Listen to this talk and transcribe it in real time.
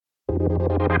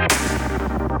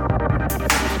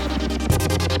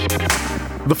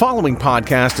The following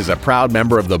podcast is a proud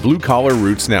member of the Blue Collar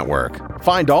Roots Network.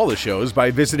 Find all the shows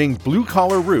by visiting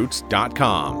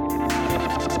bluecollarroots.com.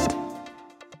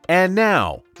 And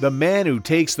now, the man who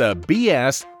takes the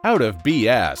BS out of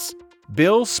BS,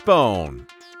 Bill Spohn.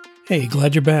 Hey,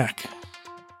 glad you're back.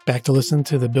 Back to listen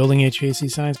to the Building HVAC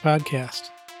Science podcast.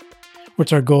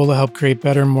 It's our goal to help create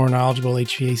better, more knowledgeable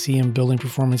HVAC and building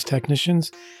performance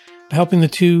technicians by helping the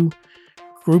two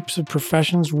groups of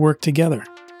professions work together,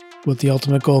 with the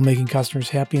ultimate goal of making customers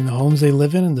happy in the homes they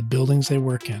live in and the buildings they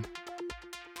work in.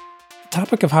 The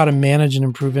topic of how to manage and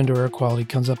improve indoor air quality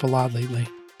comes up a lot lately.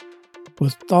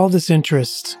 With all this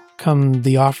interest come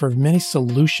the offer of many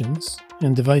solutions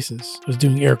and devices. I was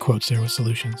doing air quotes there with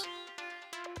solutions.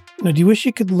 Now, do you wish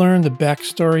you could learn the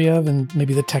backstory of and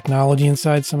maybe the technology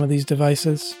inside some of these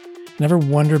devices? Never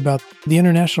wonder about the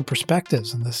international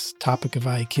perspectives on this topic of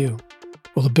IAQ.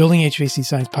 Well, the Building HVAC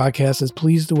Science podcast is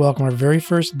pleased to welcome our very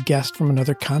first guest from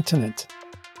another continent.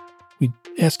 We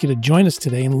ask you to join us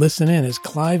today and listen in as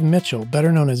Clive Mitchell,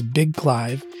 better known as Big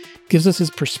Clive, gives us his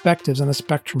perspectives on the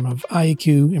spectrum of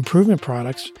IAQ improvement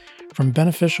products, from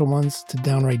beneficial ones to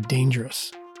downright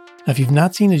dangerous. Now, if you've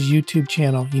not seen his YouTube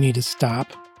channel, you need to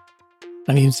stop.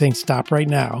 I'm even saying stop right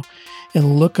now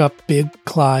and look up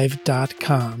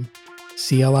bigclive.com,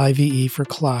 C-L-I-V-E for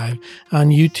Clive, on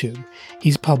YouTube.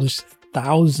 He's published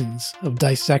thousands of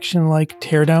dissection-like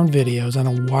teardown videos on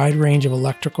a wide range of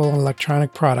electrical and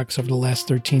electronic products over the last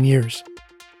 13 years.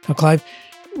 Now, Clive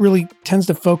really tends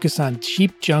to focus on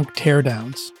cheap junk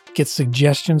teardowns, gets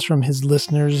suggestions from his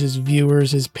listeners, his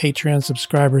viewers, his Patreon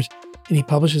subscribers, and he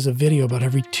publishes a video about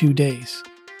every 2 days.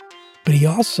 But he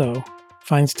also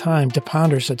finds time to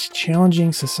ponder such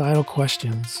challenging societal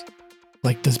questions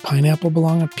like, does pineapple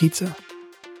belong on pizza?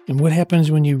 And what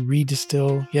happens when you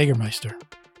redistill Jägermeister?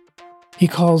 He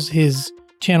calls his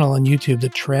channel on YouTube the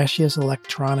Trashiest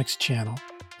Electronics channel.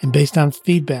 And based on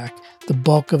feedback, the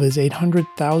bulk of his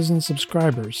 800,000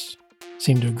 subscribers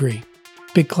seem to agree.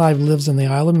 Big Clive lives on the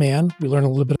Isle of Man. We learn a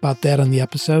little bit about that on the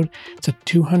episode. It's a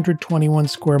 221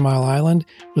 square mile island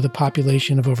with a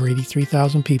population of over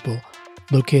 83,000 people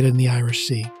located in the Irish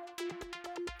Sea.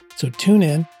 So tune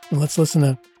in and let's listen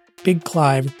to Big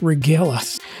Clive regale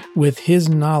us with his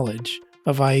knowledge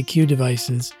of IAQ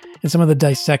devices and some of the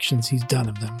dissections he's done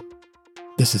of them.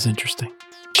 This is interesting.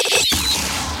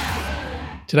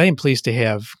 Today I'm pleased to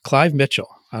have Clive Mitchell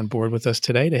on board with us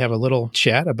today to have a little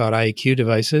chat about IAQ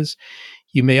devices.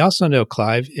 You may also know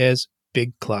Clive as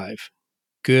Big Clive.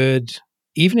 Good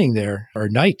evening there, or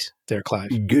night there,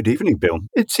 Clive. Good evening, Bill.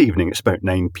 It's evening. It's about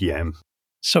 9 p.m.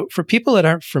 So for people that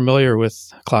aren't familiar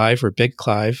with Clive or Big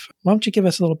Clive, why don't you give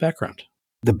us a little background?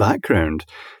 The background: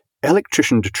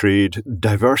 electrician to trade,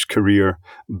 diverse career,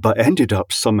 but ended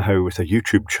up somehow with a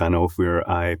YouTube channel where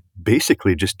I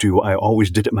basically just do what I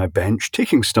always did at my bench,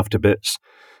 taking stuff to bits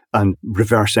and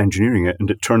reverse engineering it.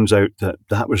 And it turns out that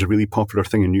that was a really popular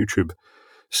thing in YouTube.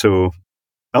 So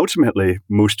ultimately,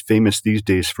 most famous these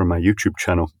days for my YouTube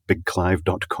channel,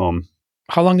 bigclive.com.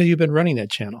 How long have you been running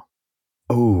that channel?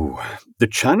 Oh, the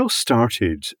channel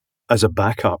started as a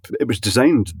backup. It was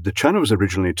designed, the channel was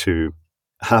originally to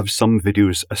have some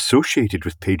videos associated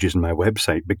with pages in my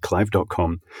website,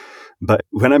 bigclive.com. But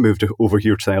when I moved over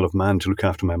here to the Isle of Man to look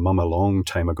after my mum a long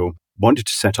time ago, wanted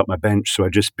to set up my bench. So I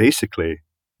just basically,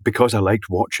 because I liked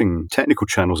watching technical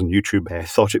channels on YouTube, I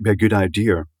thought it'd be a good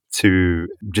idea to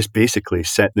just basically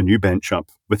set the new bench up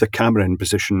with a camera in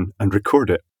position and record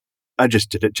it. I just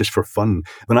did it just for fun.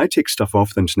 When I take stuff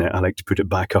off the internet, I like to put it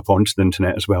back up onto the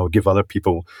internet as well, give other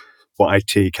people what I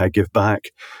take, I give back.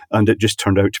 And it just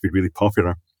turned out to be really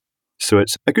popular. So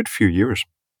it's a good few years.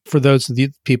 For those of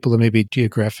the people who may be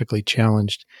geographically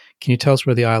challenged, can you tell us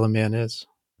where the Isle of Man is?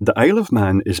 The Isle of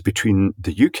Man is between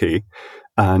the UK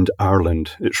and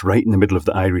Ireland. It's right in the middle of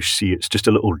the Irish Sea. It's just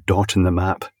a little dot in the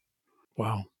map.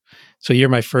 Wow. So you're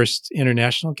my first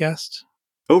international guest?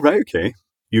 Oh, right, okay.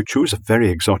 You chose a very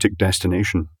exotic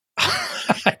destination.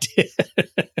 I did.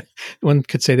 One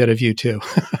could say that of you too.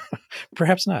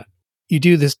 Perhaps not. You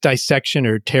do this dissection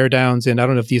or teardowns, and I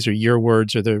don't know if these are your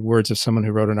words or the words of someone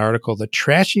who wrote an article, the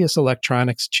Trashiest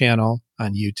Electronics channel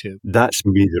on YouTube. That's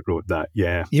me that wrote that,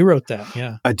 yeah. You wrote that,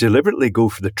 yeah. I deliberately go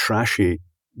for the trashy,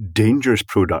 dangerous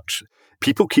products.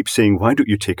 People keep saying, why don't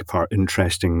you take apart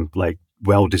interesting,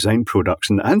 well-designed products?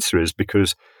 And the answer is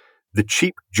because the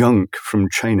cheap junk from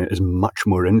China is much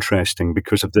more interesting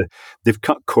because of they've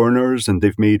cut corners and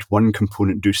they've made one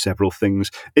component do several things.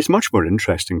 It's much more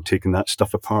interesting taking that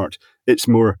stuff apart. It's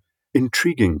more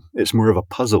intriguing. It's more of a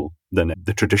puzzle than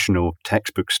the traditional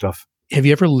textbook stuff. Have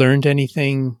you ever learned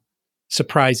anything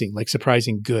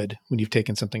surprising good when you've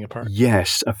taken something apart.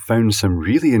 Yes, I've found some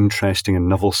really interesting and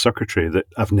novel circuitry that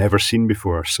I've never seen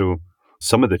before. So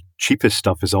some of the cheapest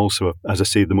stuff is also, as I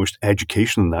say, the most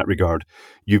educational in that regard.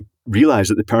 You realize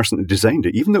that the person that designed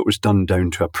it, even though it was done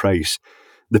down to a price,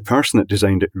 the person that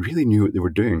designed it really knew what they were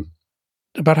doing.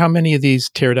 About how many of these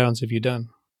teardowns have you done?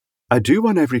 I do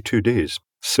one every 2 days.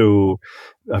 So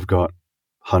I've got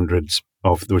hundreds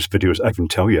of those videos. I can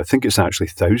tell you, I think it's actually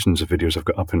thousands of videos I've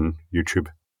got up on YouTube.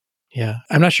 Yeah.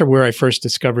 I'm not sure where I first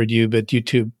discovered you, but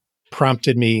YouTube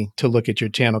prompted me to look at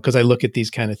your channel because I look at these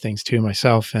kind of things too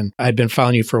myself. And I'd been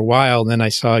following you for a while. And then I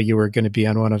saw you were going to be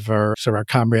on one of our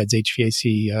comrades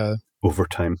HVAC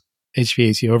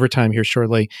Overtime here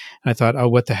shortly. And I thought, oh,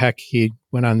 what the heck? He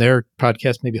went on their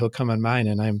podcast. Maybe he'll come on mine.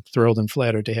 And I'm thrilled and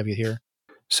flattered to have you here.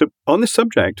 So on the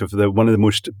subject of one of the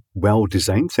most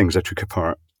well-designed things I took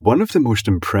apart, one of the most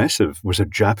impressive was a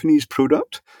Japanese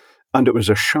product, and it was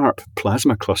a Sharp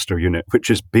plasma cluster unit, which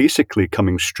is basically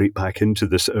coming straight back into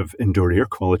this sort of indoor air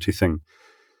quality thing,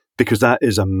 because that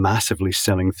is a massively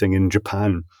selling thing in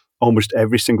Japan. Almost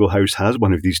every single house has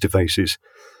one of these devices.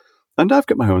 And I've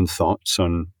got my own thoughts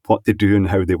on what they do and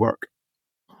how they work.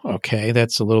 Okay,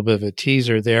 that's a little bit of a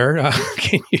teaser there.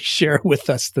 Can you share with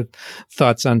us the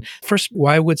thoughts on, first,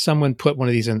 why would someone put one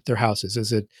of these in their houses?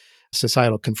 Is it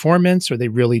societal conformance, or they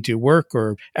really do work,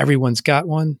 or everyone's got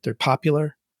one, they're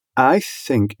popular? I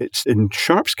think it's, in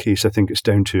Sharp's case, I think it's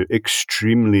down to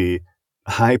extremely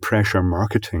high-pressure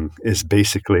marketing is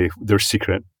basically their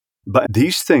secret. But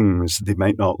these things, they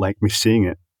might not like me saying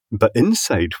it, but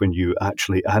inside, when you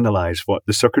actually analyze what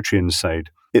the circuitry inside,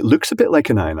 it looks a bit like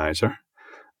an ionizer,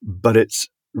 but it's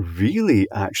really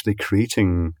actually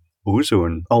creating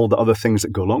ozone, all the other things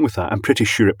that go along with that. I'm pretty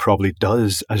sure it probably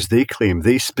does, as they claim.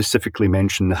 They specifically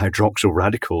mention the hydroxyl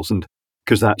radicals, and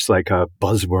because that's like a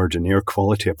buzzword in air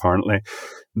quality, apparently.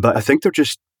 But I think they're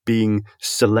just being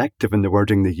selective in the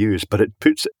wording they use. But it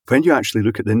puts, when you actually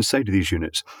look at the inside of these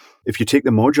units, if you take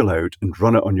the module out and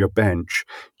run it on your bench,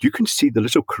 you can see the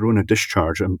little corona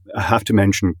discharge. And I have to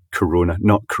mention corona,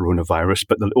 not coronavirus,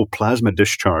 but the little plasma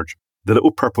discharge, the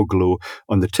little purple glow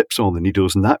on the tips of all the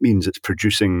needles. And that means it's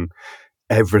producing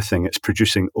everything. It's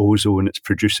producing ozone. It's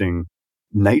producing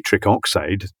nitric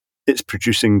oxide. It's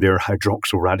producing their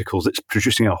hydroxyl radicals. It's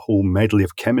producing a whole medley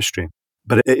of chemistry.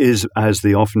 But it is, as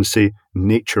they often say,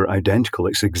 nature identical.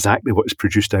 It's exactly what's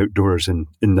produced outdoors in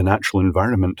the natural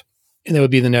environment. And that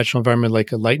would be the natural environment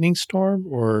like a lightning storm,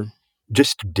 or?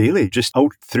 Just daily, just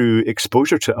out through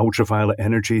exposure to ultraviolet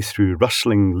energy, through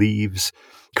rustling leaves,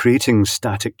 creating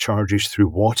static charges through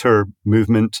water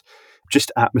movement,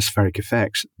 just atmospheric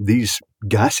effects. These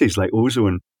gases like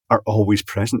ozone are always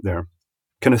present there.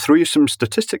 Can I throw you some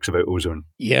statistics about ozone?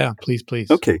 Yeah, please.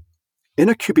 Okay. In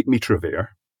a cubic meter of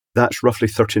air, that's roughly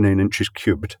 39 inches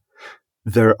cubed,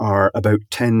 there are about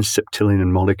 10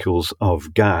 septillion molecules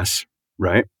of gas,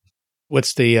 right?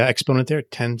 What's the exponent there?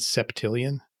 10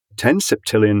 septillion? 10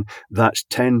 septillion, that's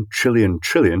 10 trillion,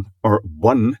 or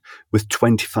 1 with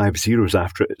 25 zeros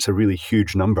after it. It's a really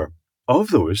huge number. Of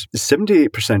those,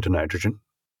 78% are nitrogen,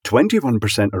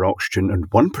 21% are oxygen, and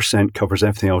 1% covers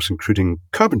everything else, including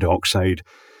carbon dioxide,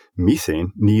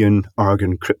 methane, neon,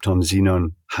 argon, krypton, xenon,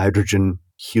 hydrogen,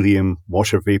 helium,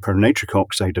 water vapor, nitric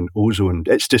oxide, and ozone.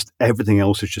 It's just everything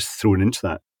else is just thrown into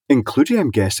that, including,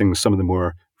 I'm guessing, some of the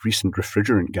more recent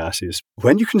refrigerant gases.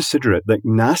 When you consider it, like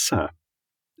NASA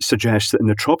suggests that in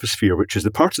the troposphere, which is the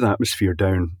part of the atmosphere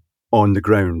down on the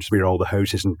ground where all the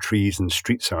houses and trees and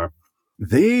streets are,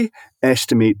 they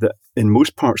estimate that in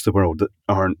most parts of the world that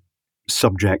aren't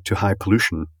subject to high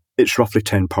pollution, it's roughly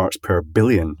 10 parts per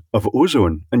billion of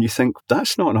ozone. And you think,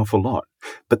 that's not an awful lot.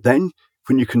 But then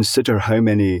when you consider how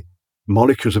many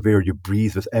molecules of air you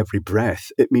breathe with every breath,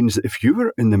 it means that if you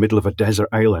were in the middle of a desert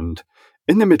island,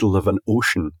 in the middle of an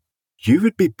ocean, you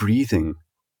would be breathing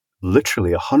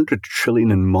literally 100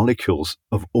 trillion molecules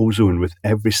of ozone with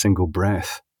every single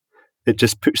breath. It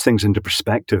just puts things into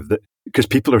perspective, that because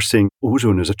people are saying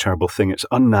ozone is a terrible thing, it's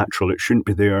unnatural, it shouldn't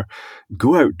be there.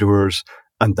 Go outdoors,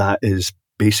 and that is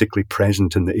basically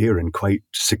present in the air in quite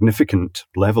significant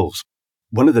levels.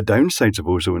 One of the downsides of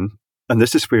ozone, and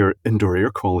this is where indoor air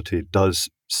quality does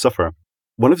suffer,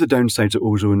 one of the downsides of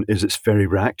ozone is it's very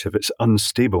reactive, it's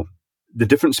unstable. The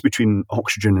difference between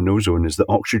oxygen and ozone is that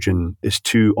oxygen is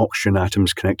 2 oxygen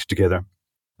atoms connected together,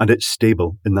 and it's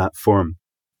stable in that form.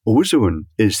 Ozone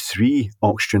is 3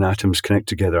 oxygen atoms connected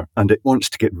together, and it wants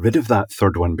to get rid of that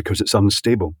third one because it's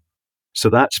unstable. So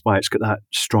that's why it's got that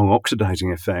strong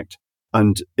oxidizing effect.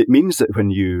 And it means that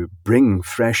when you bring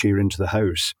fresh air into the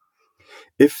house,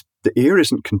 if the air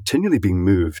isn't continually being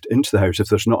moved into the house, if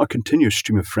there's not a continuous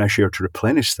stream of fresh air to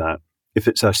replenish that, if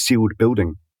it's a sealed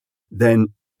building, then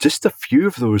just a few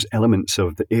of those elements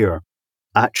of the air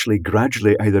actually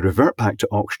gradually either revert back to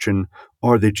oxygen,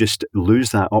 or they just lose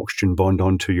that oxygen bond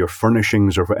onto your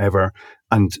furnishings or whatever,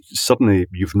 and suddenly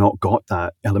you've not got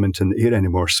that element in the air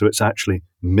anymore. So it's actually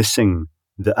missing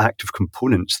the active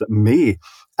components that may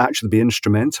actually be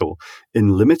instrumental in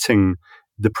limiting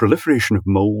the proliferation of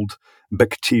mold,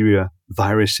 bacteria,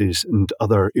 viruses, and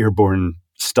other airborne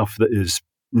stuff that is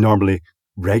normally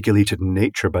regulated in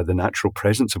nature by the natural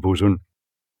presence of ozone.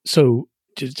 So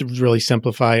just to really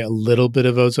simplify, a little bit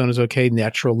of ozone is okay.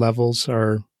 Natural levels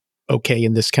are okay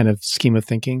in this kind of scheme of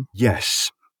thinking?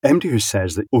 Yes. MD who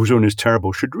says that ozone is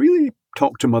terrible should really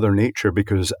talk to Mother Nature,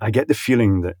 because I get the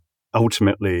feeling that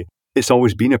ultimately it's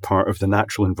always been a part of the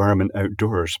natural environment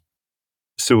outdoors.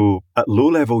 So at low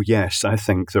level, yes, I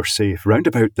think they're safe. Round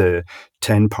about the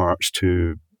 10 parts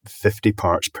to 50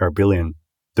 parts per billion,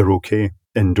 they're okay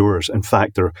indoors. In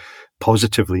fact, they're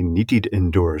positively needed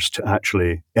indoors to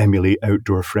actually emulate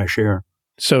outdoor fresh air.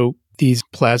 So these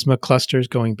plasma clusters,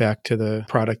 going back to the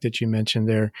product that you mentioned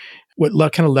there,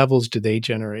 what kind of levels do they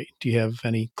generate? Do you have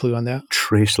any clue on that?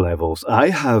 Trace levels.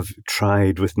 I have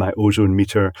tried with my ozone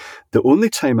meter. The only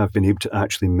time I've been able to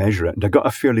actually measure it, and I got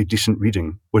a fairly decent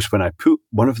reading, was when I put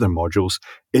one of their modules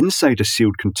inside a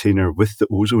sealed container with the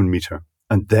ozone meter,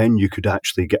 and then you could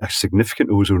actually get a significant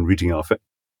ozone reading off it.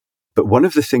 But one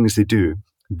of the things they do,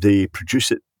 they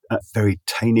produce it at very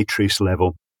tiny trace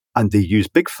level, and they use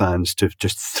big fans to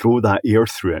just throw that air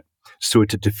through it so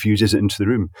it diffuses it into the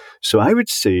room. So I would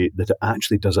say that it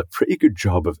actually does a pretty good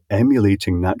job of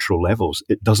emulating natural levels.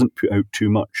 It doesn't put out too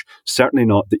much. Certainly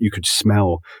not that you could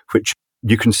smell, which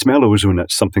you can smell ozone at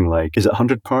something like, is it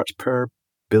 100 parts per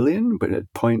billion, but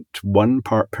at 0.1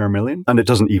 part per million? And it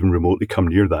doesn't even remotely come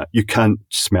near that. You can't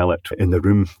smell it in the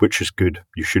room, which is good.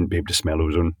 You shouldn't be able to smell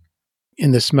ozone.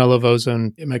 In the smell of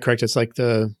ozone, am I correct? It's like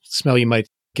the smell you might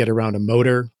get around a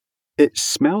motor? It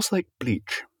smells like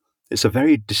bleach. It's a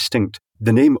very distinct.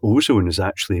 The name ozone is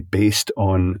actually based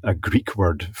on a Greek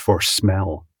word for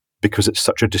smell, because it's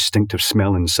such a distinctive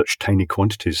smell in such tiny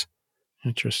quantities.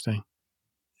 Interesting.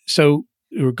 So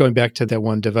we're going back to that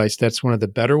one device. That's one of the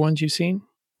better ones you've seen?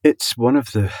 It's one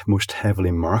of the most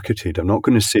heavily marketed. I'm not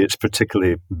going to say it's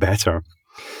particularly better.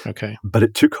 Okay. But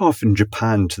it took off in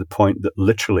Japan to the point that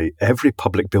literally every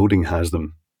public building has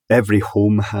them. Every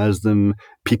home has them.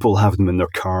 People have them in their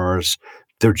cars.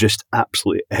 They're just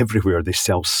absolutely everywhere. They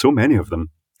sell so many of them.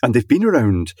 And they've been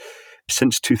around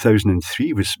since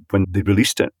 2003 was when they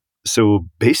released it. So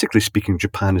basically speaking,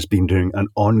 Japan has been doing an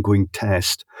ongoing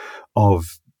test of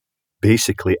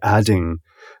basically adding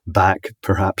back,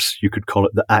 perhaps you could call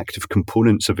it the active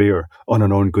components of air on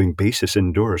an ongoing basis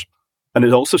indoors. And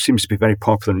it also seems to be very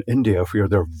popular in India, where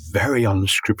they're very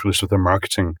unscrupulous with their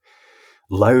marketing.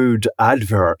 Loud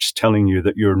adverts telling you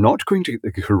that you're not going to get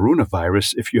the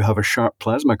coronavirus if you have a sharp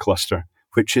plasma cluster,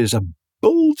 which is a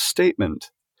bold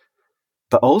statement,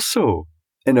 but also,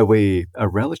 in a way, a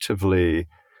relatively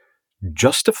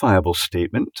justifiable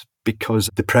statement, because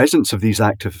the presence of these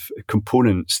active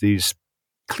components, these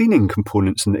cleaning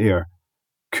components in the air,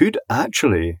 could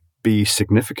actually be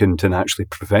significant in actually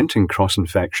preventing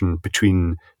cross-infection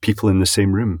between people in the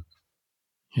same room.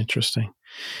 Interesting.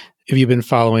 Have you been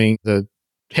following the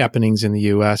happenings in the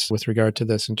US with regard to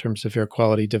this in terms of air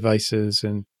quality devices?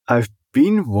 And I've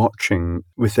been watching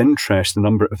with interest the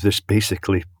number of this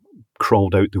basically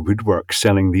crawled out the woodwork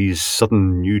selling these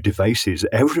sudden new devices.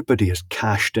 Everybody has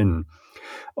cashed in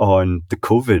on the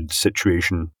COVID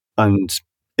situation, and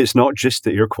it's not just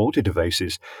the air quality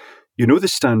devices. You know the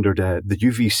standard, the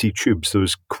UVC tubes,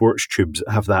 those quartz tubes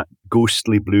that have that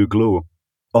ghostly blue glow.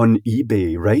 On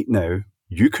eBay right now,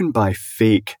 you can buy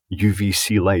fake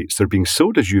UVC lights. They're being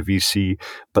sold as UVC,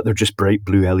 but they're just bright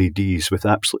blue LEDs with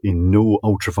absolutely no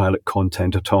ultraviolet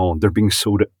content at all. They're being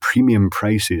sold at premium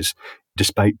prices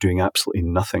despite doing absolutely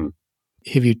nothing.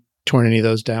 have you torn any of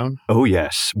those down? Oh,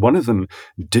 yes. One of them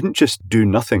didn't just do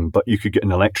nothing, but you could get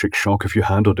an electric shock if you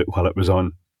handled it while it was on.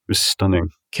 It was stunning.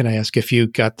 Can I ask if you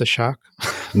got the shock?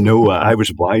 No, I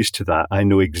was wise to that. I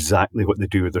know exactly what they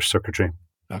do with their circuitry.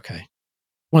 Okay.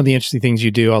 One of the interesting things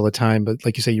you do all the time, but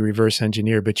like you say, you reverse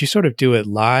engineer, but you sort of do it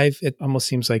live. It almost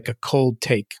seems like a cold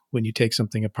take when you take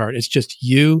something apart. It's just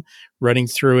you running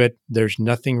through it. There's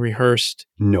nothing rehearsed.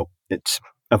 No,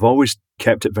 I've always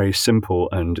kept it very simple,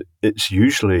 and it's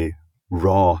usually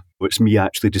raw. It's me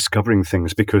actually discovering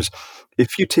things, because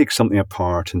if you take something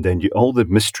apart and then all the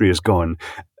mystery is gone,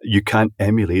 you can't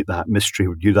emulate that mystery,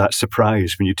 that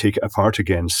surprise when you take it apart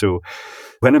again. So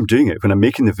when I'm doing it, when I'm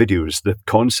making the videos, the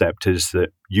concept is that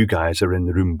you guys are in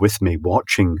the room with me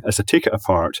watching as I take it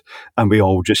apart, and we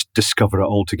all just discover it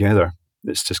all together.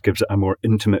 It just gives it a more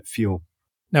intimate feel.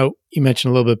 Now, you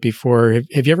mentioned a little bit before,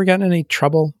 have you ever gotten any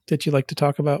trouble that you'd like to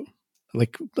talk about?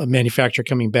 Like a manufacturer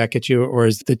coming back at you, or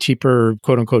is the cheaper,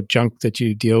 quote unquote, junk that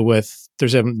you deal with,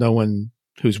 there's no one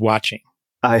who's watching?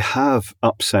 I have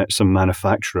upset some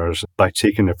manufacturers by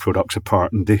taking their products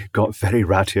apart, and they got very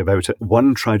ratty about it.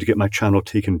 One tried to get my channel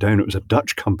taken down. It was a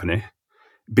Dutch company,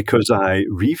 because I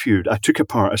took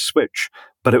apart a switch,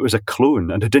 but it was a clone,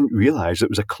 and I didn't realize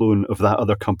it was a clone of that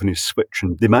other company's switch.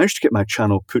 And they managed to get my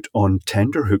channel put on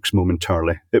tender hooks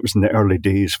momentarily. It was in the early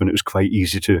days when it was quite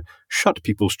easy to shut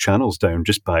people's channels down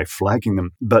just by flagging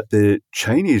them. But the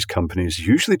Chinese companies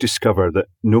usually discover that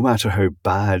no matter how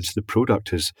bad the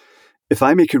product is, if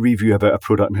I make a review about a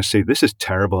product and I say, this is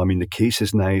terrible, I mean, the case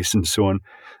is nice and so on,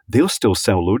 they'll still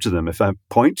sell loads of them. If I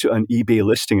point to an eBay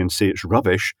listing and say it's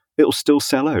rubbish, it'll still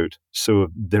sell out. So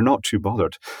they're not too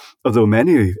bothered. Although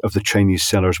many of the Chinese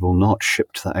sellers will not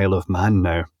ship to the Isle of Man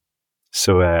now.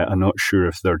 So I'm not sure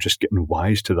if they're just getting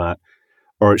wise to that,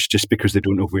 or it's just because they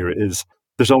don't know where it is.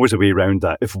 There's always a way around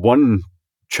that. If one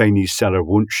Chinese seller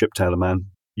won't ship to Isle of Man,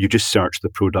 you just search the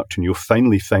product and you'll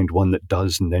finally find one that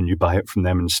does, and then you buy it from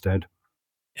them instead.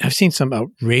 I've seen some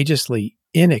outrageously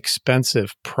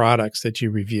inexpensive products that you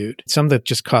reviewed, some that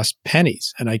just cost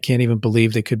pennies, and I can't even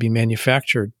believe they could be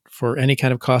manufactured for any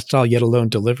kind of cost at all, yet alone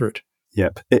delivered.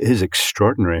 Yep, it is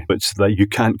extraordinary. It's like you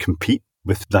can't compete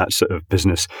with that sort of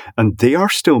business. And they are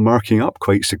still marking up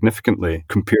quite significantly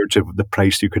compared to the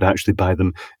price you could actually buy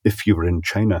them if you were in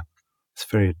China. It's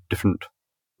very different.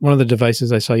 One of the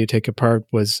devices I saw you take apart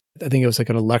was, I think it was like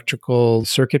an electrical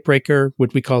circuit breaker,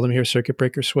 what we call them here, circuit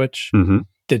breaker switch,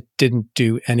 that didn't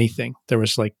do anything. There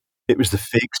was like... It was the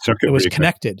fake circuit breaker. It was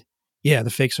connected. Yeah, the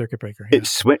fake circuit breaker. Yeah. It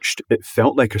switched. It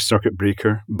felt like a circuit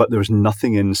breaker, but there was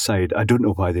nothing inside. I don't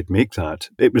know why they'd make that.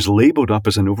 It was labeled up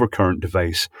as an overcurrent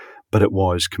device, but it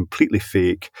was completely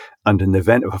fake. And in the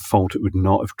event of a fault, it would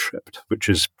not have tripped, which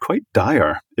is quite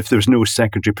dire. If there was no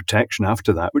secondary protection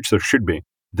after that, which there should be,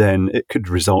 then it could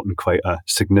result in quite a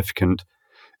significant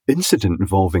incident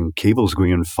involving cables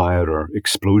going on fire or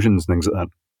explosions, things like that.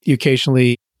 You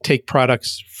occasionally take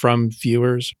products from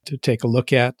viewers to take a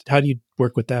look at. How do you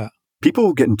work with that?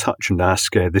 People get in touch and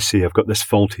ask, they say, I've got this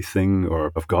faulty thing,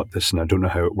 or I've got this and I don't know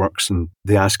how it works, and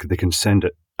they ask if they can send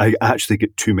it. I actually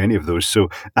get too many of those, so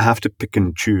I have to pick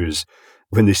and choose.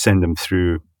 When they send them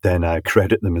through, then I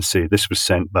credit them and say, this was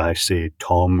sent by, say,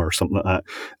 Tom or something like that,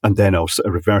 and then I'll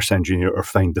reverse engineer or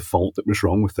find the fault that was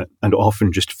wrong with it, and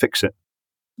often just fix it.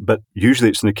 But usually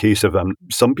it's in the case of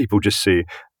some people just say,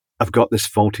 I've got this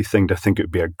faulty thing. I think it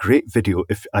would be a great video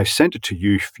if I sent it to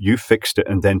you, if you fixed it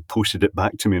and then posted it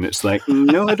back to me. And it's like,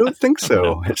 no, I don't think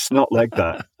so. It's not like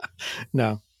that.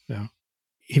 No.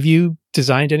 Have you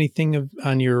designed anything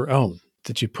on your own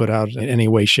that you put out in any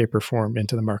way, shape, or form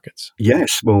into the markets?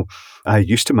 Yes. Well, I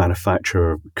used to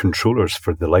manufacture controllers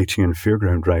for the lighting and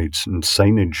fairground rides and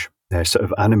signage, sort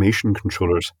of animation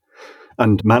controllers,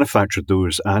 and manufactured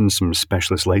those and some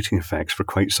specialist lighting effects for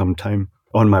quite some time.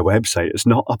 On my website, it's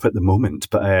not up at the moment,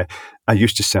 but I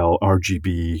used to sell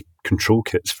RGB control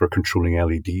kits for controlling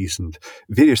LEDs and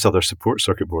various other support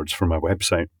circuit boards for my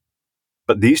website.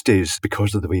 But these days,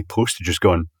 because of the way postage has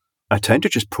gone, I tend to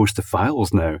just post the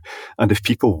files now. And if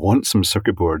people want some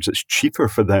circuit boards, it's cheaper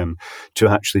for them to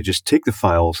actually just take the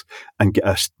files and get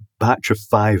a batch of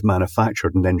 5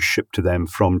 manufactured and then shipped to them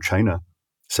from China.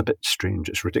 It's a bit strange.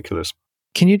 It's ridiculous.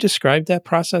 Can you describe that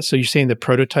process? So you're saying the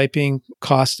prototyping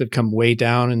costs have come way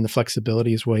down and the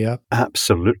flexibility is way up?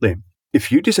 Absolutely.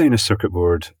 If you design a circuit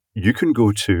board, you can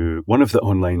go to one of the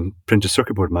online printed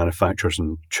circuit board manufacturers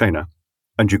in China,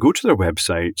 and you go to their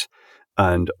website,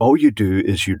 and all you do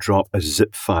is you drop a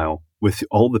zip file with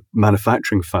all the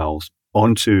manufacturing files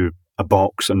onto a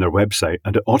box on their website,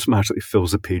 and it automatically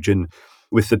fills the page in.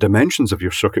 With the dimensions of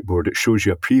your circuit board, it shows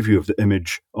you a preview of the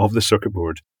image of the circuit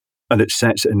board. And it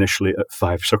sets it initially at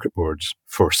 5 circuit boards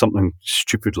for something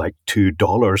stupid like $2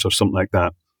 or something like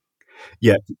that.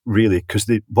 Yet, really, because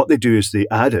what they do is they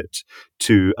add it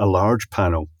to a large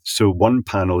panel. So one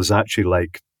panel is actually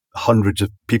like hundreds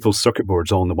of people's circuit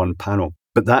boards all in the one panel.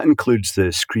 But that includes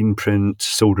the screen print,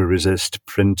 solder resist,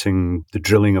 printing, the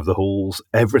drilling of the holes,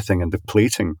 everything, and the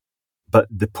plating. But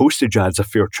the postage adds a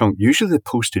fair chunk. Usually the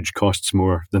postage costs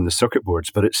more than the circuit boards,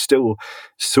 but it's still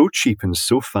so cheap and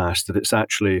so fast that it's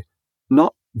actually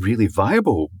not really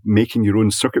viable making your own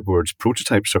circuit boards,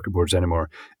 prototype circuit boards anymore.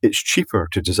 It's cheaper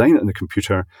to design it on the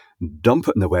computer, dump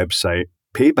it on the website,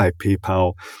 pay by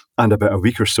PayPal, and about a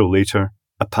week or so later,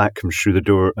 a pack comes through the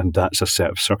door and that's a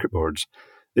set of circuit boards.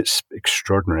 It's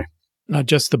extraordinary. Not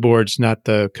just the boards, not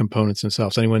the components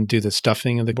themselves. Anyone do the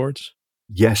stuffing of the boards?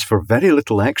 Yes, for very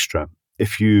little extra.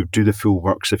 if you do the full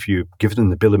works, if you give them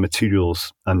the bill of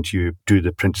materials and you do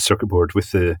the printed circuit board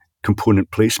with the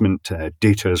component placement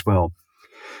data as well,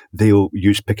 they'll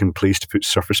use pick and place to put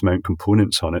surface mount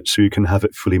components on it so you can have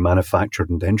it fully manufactured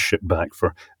and then shipped back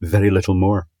for very little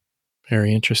more.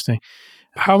 Very interesting.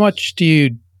 How much do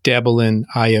you dabble in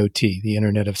IoT, the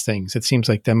Internet of Things? It seems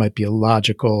like that might be a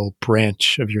logical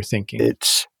branch of your thinking.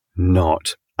 It's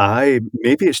not.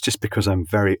 Maybe it's just because I'm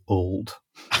very old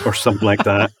or something like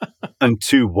that and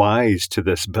too wise to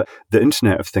this, but the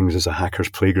Internet of Things is a hacker's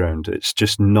playground. It's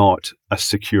just not a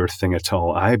secure thing at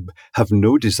all. I have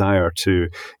no desire to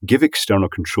give external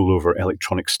control over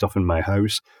electronic stuff in my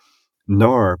house,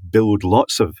 nor build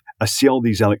I see all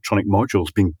these electronic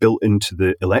modules being built into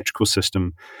the electrical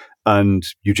system, and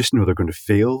you just know they're going to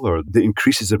fail, or it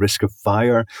increases the risk of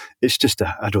fire. It's just,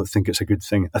 I don't think it's a good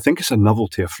thing. I think it's a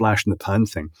novelty, a flash in the pan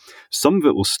thing. Some of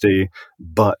it will stay,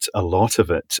 but a lot of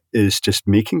it is just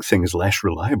making things less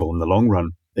reliable in the long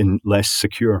run and less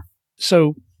secure.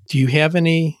 So do you have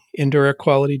any indoor air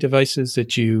quality devices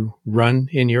that you run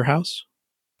in your house?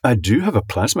 I do have a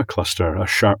plasma cluster, a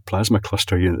Sharp plasma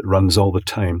cluster unit that runs all the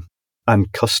time,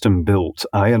 and custom built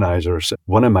ionizers,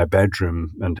 one in my bedroom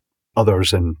and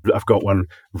others, and I've got one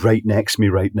right next to me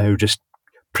right now, just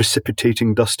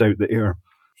precipitating dust out the air.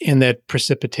 And that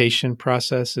precipitation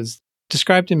process is,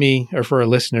 describe to me, or for our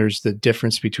listeners, the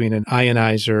difference between an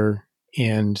ionizer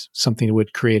and something that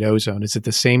would create ozone. Is it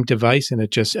the same device and it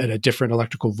just at a different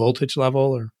electrical voltage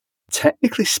level? Or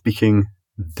technically speaking,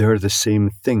 they're the same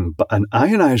thing, but an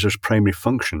ionizer's primary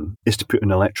function is to put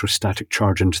an electrostatic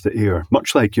charge into the air,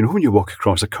 much like, when you walk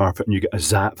across a carpet and you get a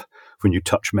zap when you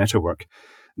touch metalwork.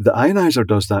 The ionizer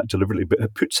does that deliberately, but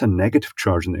it puts a negative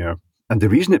charge in the air. And the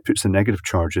reason it puts the negative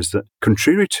charge is that,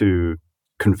 contrary to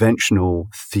conventional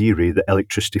theory that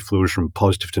electricity flows from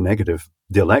positive to negative,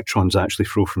 the electrons actually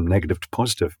flow from negative to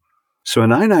positive. So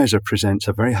an ionizer presents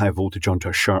a very high voltage onto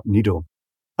a sharp needle.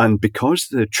 And because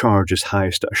the charge is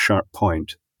highest at a sharp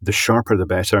point, the sharper the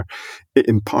better, it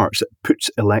puts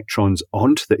electrons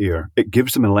onto the air. It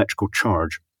gives them an electrical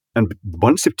charge. And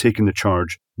once they've taken the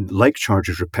charge, like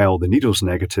charges repel, the needle's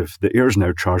negative, the air is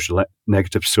now charged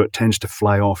negative, so it tends to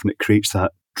fly off and it creates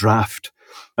that draft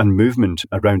and movement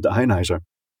around the ionizer.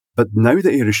 But now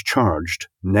the air is charged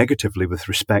negatively with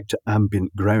respect to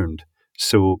ambient ground.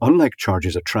 So unlike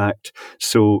charges attract,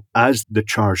 so as the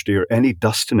charged air, any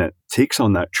dust in it takes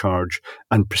on that charge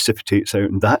and precipitates out.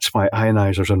 And that's why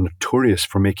ionizers are notorious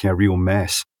for making a real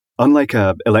mess. Unlike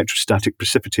an electrostatic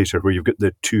precipitator where you've got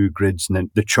the two grids and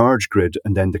then the charge grid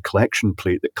and then the collection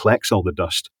plate that collects all the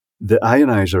dust, the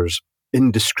ionizers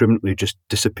indiscriminately just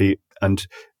dissipate. And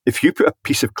if you put a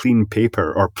piece of clean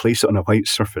paper or place it on a white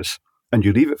surface and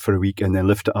you leave it for a week and then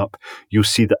lift it up, you'll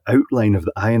see the outline of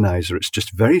the ionizer. It's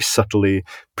just very subtly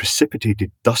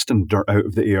precipitated dust and dirt out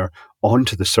of the air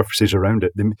onto the surfaces around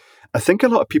it. I think a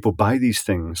lot of people buy these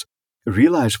things,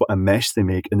 realize what a mess they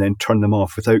make, and then turn them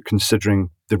off without considering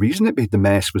the reason it made the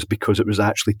mess was because it was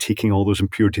actually taking all those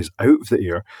impurities out of the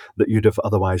air that you'd have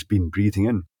otherwise been breathing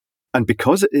in. And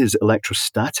because it is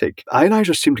electrostatic,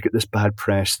 ionizers seem to get this bad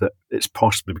press that it's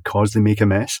possibly because they make a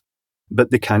mess,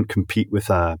 but they can't compete with,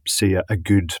 a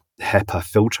good HEPA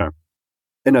filter.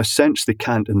 In a sense, they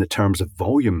can't in the terms of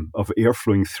volume of air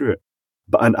flowing through it.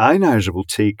 But an ionizer will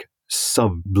take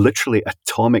literally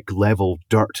atomic level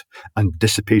dirt and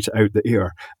dissipate it out the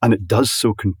air. And it does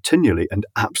so continually and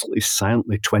absolutely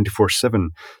silently 24/7.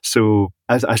 So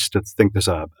I still think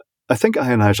I think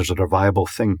ionizers are a viable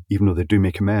thing, even though they do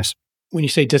make a mess. when you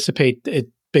say dissipate,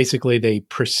 basically they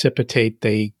precipitate,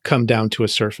 they come down to a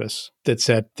surface that's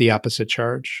at the opposite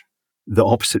charge. The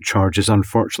opposite charge is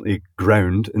unfortunately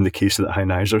ground in the case of the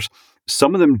ionizers.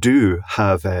 Some of them do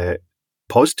have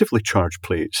positively charged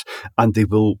plates, and they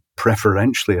will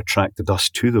preferentially attract the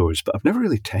dust to those. But I've never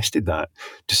really tested that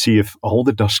to see if all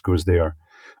the dust goes there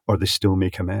or they still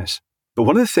make a mess. But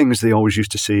one of the things they always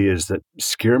used to say is that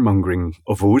scaremongering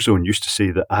of ozone used to say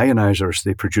that ionizers,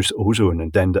 they produce ozone,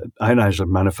 and then the ionizer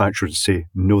manufacturers say,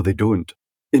 no, they don't.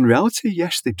 In reality,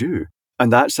 yes, they do.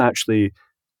 And that's actually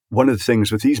one of the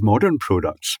things with these modern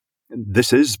products.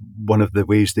 This is one of the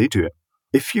ways they do it.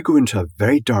 If you go into a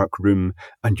very dark room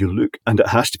and you look, and it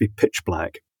has to be pitch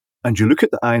black, and you look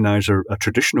at the ionizer, a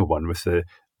traditional one with the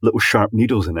little sharp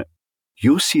needles in it,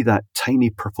 you'll see that tiny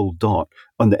purple dot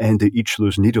on the end of each of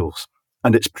those needles.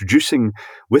 And it's producing,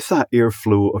 with that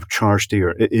airflow of charged air,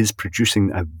 it is producing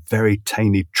a very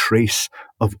tiny trace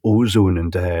of ozone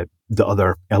and the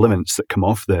other elements that come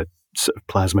off the sort of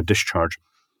plasma discharge.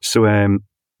 So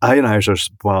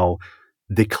ionizers, while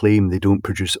they claim they don't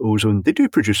produce ozone, they do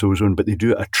produce ozone, but they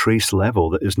do it at a trace level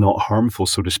that is not harmful,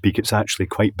 so to speak. It's actually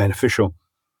quite beneficial.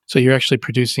 So you're actually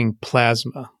producing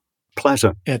plasma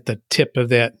Plasma. at the tip of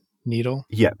that needle?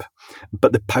 Yep.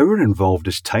 But the power involved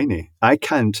is tiny.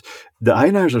 The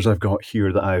ionizers I've got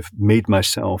here that I've made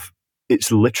myself,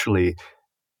 it's literally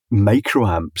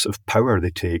microamps of power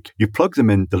they take. You plug them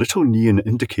in, the little neon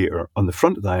indicator on the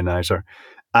front of the ionizer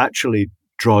actually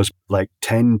draws like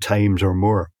 10 times or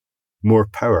more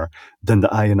power than the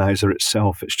ionizer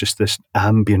itself. It's just this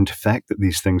ambient effect that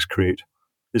these things create.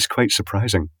 It's quite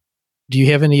surprising. Do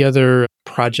you have any other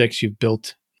projects you've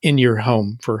built in your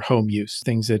home for home use,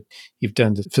 things that you've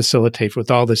done to facilitate with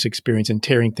all this experience in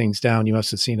tearing things down? You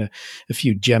must have seen a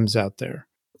few gems out there.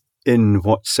 In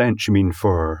what sense? You mean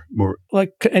for more?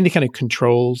 Like any kind of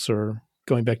controls, or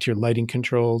going back to your lighting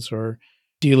controls, or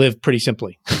do you live pretty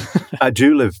simply? I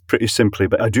do live pretty simply,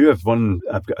 but I do have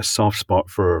I've got a soft spot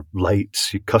for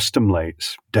lights, custom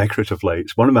lights, decorative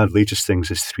lights. One of my latest things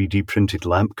is 3D printed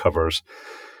lamp covers,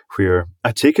 where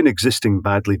I take an existing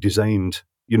badly designed,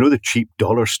 the cheap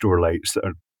dollar store lights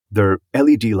they're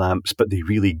LED lamps, but they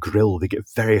really grill. They get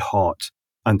very hot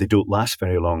and they don't last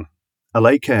very long. I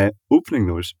like opening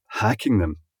those, hacking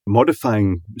them,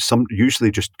 modifying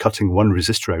usually just cutting one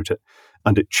resistor out it,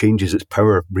 and it changes its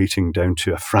power rating down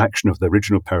to a fraction of the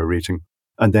original power rating,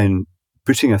 and then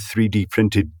putting a 3D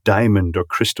printed diamond or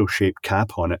crystal shaped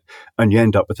cap on it, and you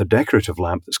end up with a decorative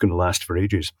lamp that's going to last for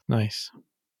ages. Nice.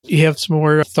 You have some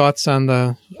more thoughts on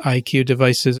the IQ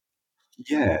devices?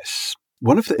 Yes.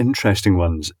 One of the interesting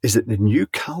ones is that the new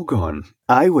Calgon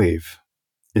iWave,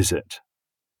 is it?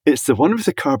 It's the one with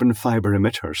the carbon fiber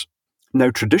emitters.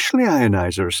 Now, traditionally,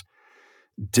 ionizers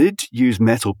did use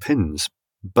metal pins,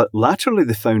 but latterly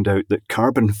they found out that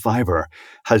carbon fiber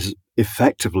has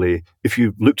effectively, if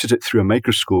you looked at it through a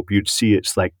microscope, you'd see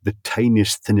it's like the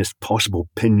tiniest, thinnest possible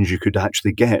pins you could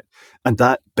actually get, and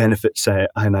that benefits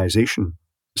ionization.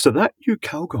 So that new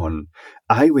Calgon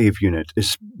iWave unit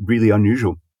is really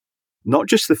unusual. Not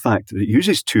just the fact that it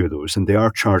uses two of those, and they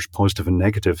are charged positive and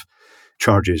negative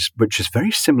charges, which is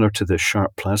very similar to the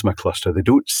Sharp plasma cluster. They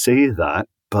don't say that,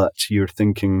 but you're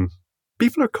thinking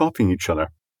people are copying each other.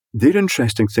 Their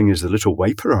interesting thing is the little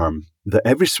wiper arm that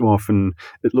every so often,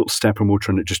 a little stepper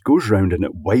motor, and it just goes around and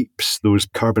it wipes those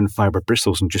carbon fiber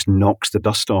bristles and just knocks the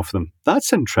dust off them.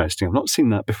 That's interesting. I've not seen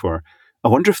that before. I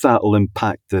wonder if that will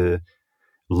impact the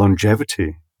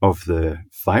longevity of the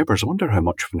fibers. I wonder how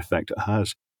much of an effect it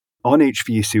has. On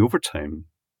HVAC Overtime,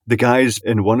 the guys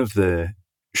in one of the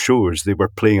shows, they were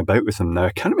playing about with them. Now,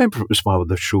 I can't remember if it was while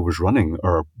the show was running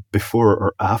or before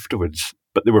or afterwards,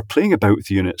 but they were playing about with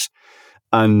the units.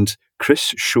 And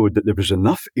Chris showed that there was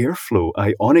enough airflow,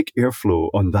 ionic airflow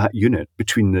on that unit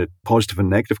between the positive and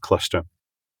negative cluster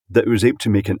that it was able to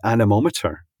make an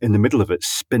anemometer in the middle of it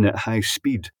spin at high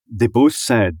speed. They both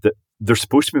said that they're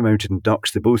supposed to be mounted in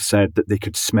ducts. They both said that they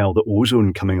could smell the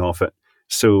ozone coming off it.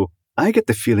 So I get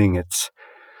the feeling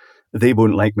they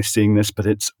won't like me saying this, but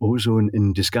it's ozone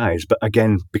in disguise. But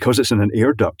again, because it's in an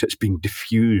air duct, it's being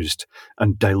diffused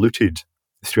and diluted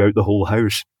throughout the whole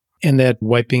house. And that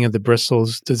wiping of the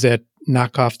bristles, does that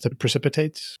knock off the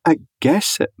precipitates? I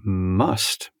guess it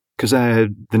must, because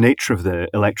the nature of the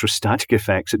electrostatic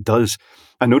effects, it does.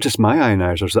 I noticed my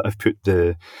ionizers that I've put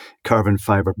the carbon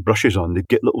fiber brushes on, they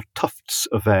get little tufts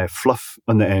of fluff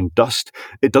on the end, dust.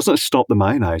 It doesn't stop them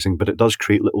ionizing, but it does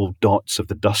create little dots of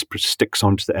the dust sticks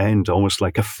onto the end, almost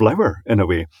like a flower in a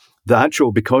way.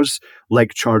 Because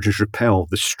like charges repel,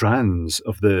 the strands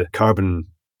of the carbon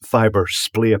fiber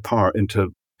splay apart into...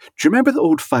 Do you remember the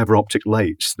old fiber optic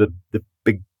lights, the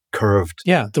big curved...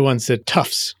 Yeah, the ones that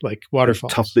tufts, like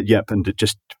waterfalls. And it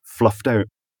just fluffed out.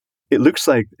 It looks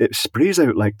like it sprays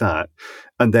out like that,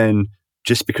 and then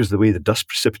just because of the way the dust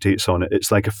precipitates on it,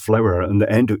 it's like a flower, and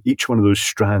the end of each one of those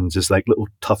strands is like little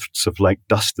tufts of like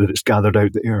dust that it's gathered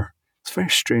out the air. It's very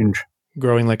strange.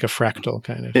 Growing like a fractal,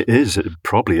 kind of. It is. It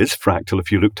probably is fractal if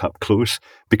you looked up close,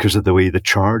 because of the way the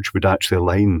charge would actually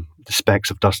align the specks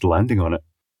of dust landing on it.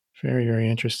 Very, very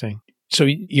interesting. So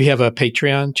you have a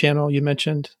Patreon channel you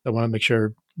mentioned. I want to make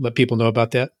sure, let people know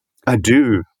about that. I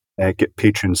do get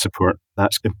Patreon support.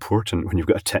 That's important when you've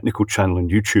got a technical channel on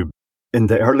YouTube. In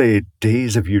the early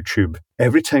days of YouTube,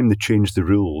 every time they changed the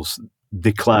rules,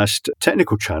 they classed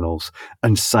technical channels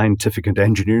and scientific and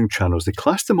engineering channels, they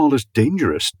classed them all as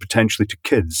dangerous, potentially to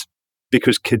kids,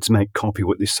 because kids might copy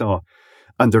what they saw.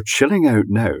 And they're chilling out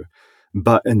now.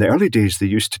 But in the early days, they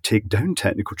used to take down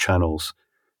technical channels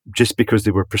just because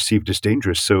they were perceived as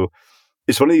dangerous. So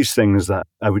it's one of these things that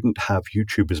I wouldn't have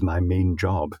YouTube as my main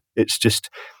job. It's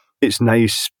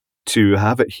nice to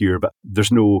have it here, but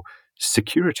there's no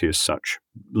security as such.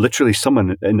 Literally,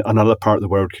 someone in another part of the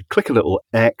world could click a little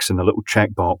X in a little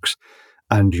checkbox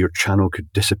and your channel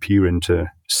could disappear into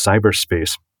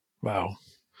cyberspace. Wow.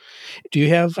 Do you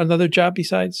have another job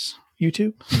besides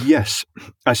YouTube? Yes,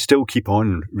 I still keep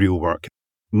on real work.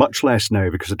 Much less now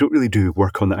because I don't really do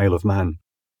work on the Isle of Man.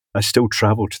 I still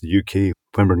travel to the UK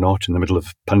when we're not in the middle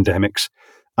of pandemics,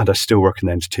 and I still work in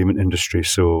the entertainment industry.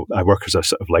 So I work as a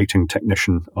sort of lighting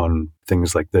technician on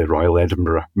things like the Royal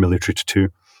Edinburgh Military Tattoo,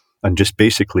 and just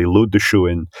basically load the show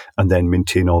in and then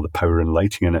maintain all the power and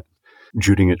lighting in it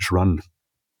during its run.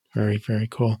 Very, very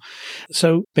cool.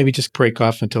 So maybe just break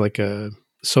off into like a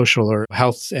social or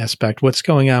health aspect. What's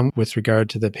going on with regard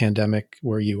to the pandemic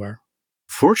where you are?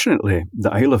 Fortunately,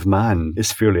 the Isle of Man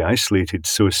is fairly isolated,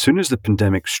 so as soon as the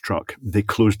pandemic struck, they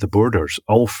closed the borders.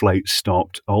 All flights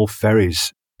stopped, all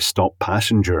ferries stopped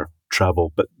passenger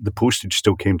travel, but the postage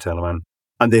still came to Isle of Man.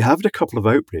 And they had a couple of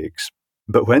outbreaks,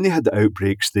 but when they had the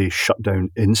outbreaks, they shut down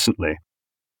instantly.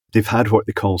 They've had what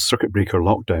they call circuit breaker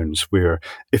lockdowns, where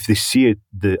if they see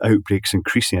the outbreaks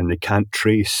increasing and they can't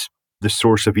trace the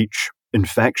source of each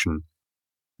infection,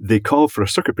 they call for a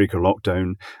circuit breaker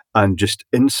lockdown, and just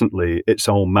instantly it's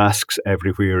all masks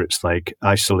everywhere. It's like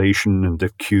isolation, and the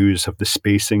queues have the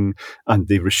spacing, and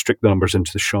they restrict the numbers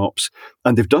into the shops.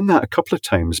 And they've done that a couple of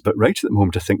times, but right at the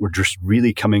moment I think we're just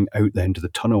really coming out the end of the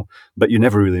tunnel. But you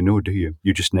never really know, do you?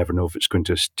 You just never know if it's going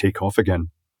to take off again.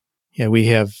 Yeah, we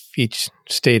have each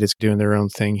state is doing their own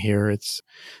thing here. It's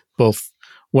both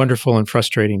wonderful and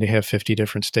frustrating to have 50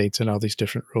 different states and all these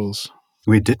different rules.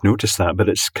 We did notice that, but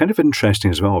it's kind of interesting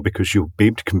as well because you'll be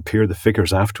able to compare the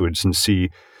figures afterwards and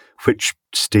see which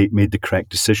state made the correct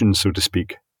decision, so to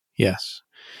speak. Yes,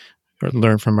 or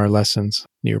learn from our lessons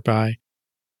nearby.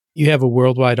 You have a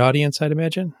worldwide audience, I'd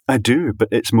imagine? I do, but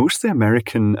it's mostly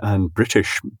American and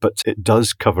British, but it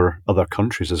does cover other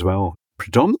countries as well.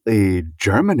 Predominantly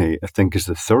Germany, I think, is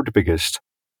the third biggest,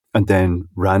 and then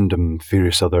random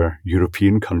various other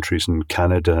European countries and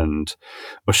Canada and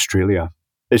Australia.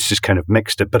 It's just kind of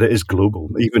mixed, but it is global.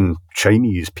 Even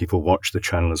Chinese people watch the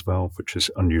channel as well, which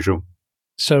is unusual.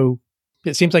 So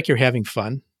it seems like you're having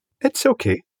fun. It's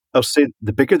okay. I'll say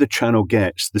the bigger the channel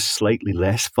gets, the slightly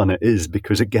less fun it is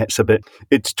because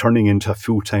it's turning into a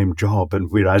full-time job. And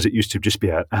whereas it used to just be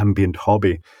an ambient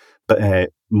hobby, but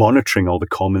monitoring all the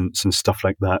comments and stuff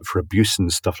like that for abuse and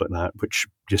stuff like that, which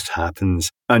just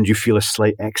happens. And you feel a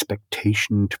slight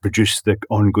expectation to produce the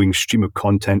ongoing stream of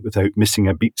content without missing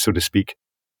a beat, so to speak.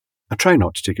 I try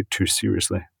not to take it too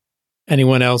seriously.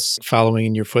 Anyone else following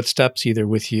in your footsteps, either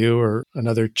with you or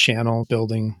another channel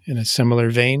building in a similar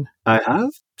vein? I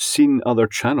have seen other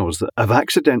channels that I've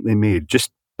accidentally made just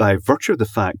by virtue of the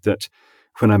fact that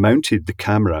when I mounted the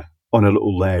camera on a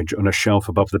little ledge on a shelf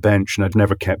above the bench, and I'd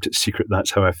never kept it secret,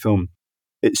 that's how I film,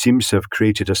 it seems to have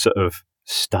created a sort of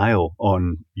style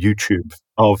on YouTube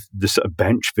of the sort of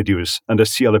bench videos, and I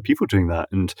see other people doing that,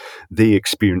 and they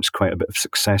experience quite a bit of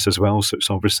success as well, so it's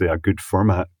obviously a good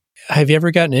format. Have you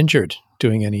ever gotten injured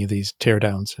doing any of these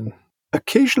teardowns?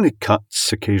 Occasionally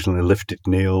cuts, occasionally lifted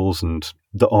nails, and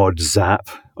the odd zap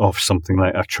of something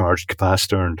like a charged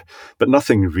capacitor, but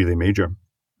nothing really major.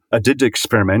 I did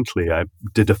experimentally, I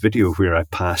did a video where I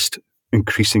passed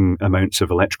increasing amounts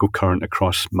of electrical current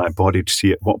across my body to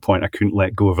see at what point I couldn't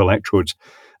let go of electrodes.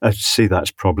 I'd say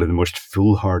that's probably the most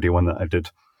foolhardy one that I did.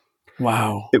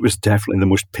 Wow. It was definitely the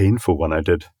most painful one I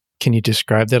did. Can you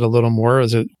describe that a little more?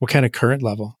 What kind of current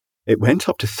level? It went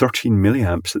up to 13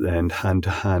 milliamps at the end, hand to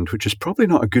hand, which is probably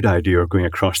not a good idea going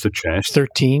across the chest.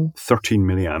 13? 13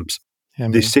 milliamps. I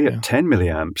mean, they say at 10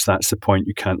 milliamps, that's the point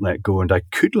you can't let go. And I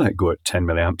could let go at 10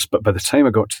 milliamps, but by the time I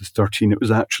got to the 13, it was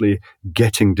actually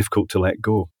getting difficult to let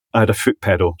go. I had a foot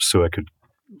pedal, so I could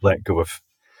let go if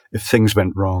things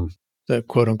went wrong. The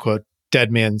quote-unquote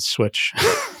dead man's switch.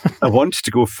 I wanted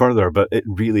to go further, but it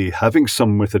really, having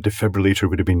some with a defibrillator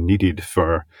would have been needed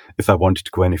for if I wanted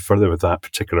to go any further with that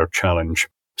particular challenge.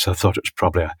 So I thought it was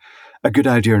probably a good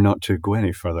idea not to go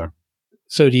any further.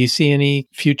 So do you see any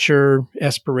future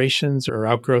aspirations or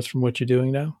outgrowth from what you're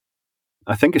doing now?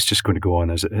 I think it's just going to go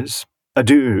on as it is. I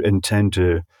do intend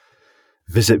to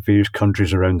visit various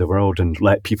countries around the world and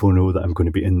let people know that I'm going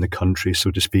to be in the country, so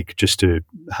to speak, just to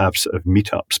have sort of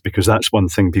meetups, because that's one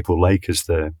thing people like is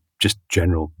the just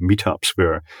general meetups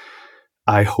where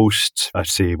I host, I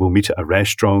say we'll meet at a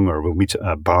restaurant or we'll meet at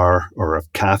a bar or a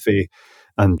cafe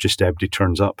and just everybody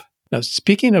turns up. Now,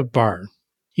 speaking of bar,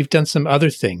 you've done some other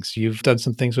things. You've done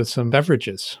some things with some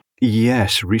beverages.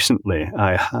 Yes, recently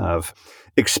I have.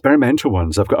 Experimental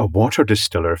ones. I've got a water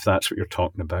distiller, if that's what you're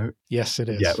talking about. Yes, it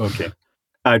is. Yeah, okay.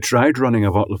 I tried running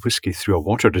a bottle of whiskey through a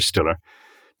water distiller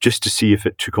just to see if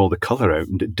it took all the colour out,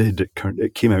 and it did.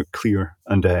 It came out clear.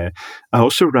 And I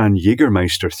also ran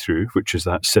Jägermeister through, which is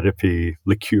that syrupy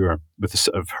liqueur with a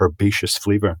sort of herbaceous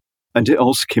flavour. And it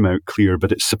also came out clear,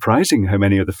 but it's surprising how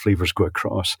many of the flavours go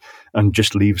across and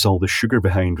just leaves all the sugar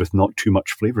behind with not too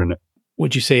much flavour in it.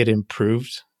 Would you say it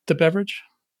improved the beverage?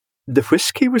 The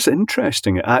whiskey was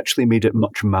interesting. It actually made it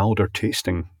much milder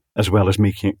tasting, as well as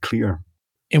making it clear.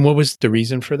 And what was the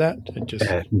reason for that?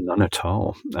 None at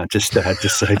all. I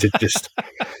decided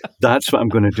that's what I'm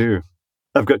going to do.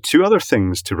 I've got two other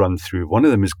things to run through. One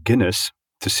of them is Guinness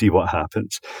to see what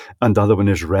happens, and the other one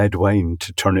is red wine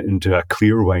to turn it into a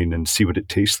clear wine and see what it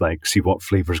tastes like, see what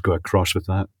flavours go across with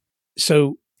that.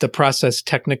 So the process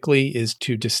technically is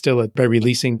to distill it by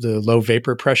releasing the low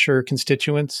vapor pressure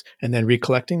constituents and then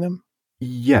recollecting them?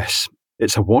 Yes.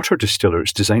 It's a water distiller.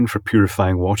 It's designed for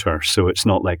purifying water, so it's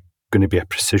not like going to be a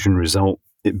precision result.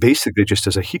 It basically just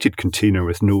has a heated container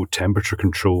with no temperature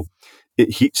control.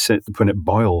 It heats it. When it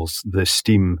boils, the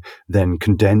steam then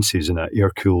condenses in an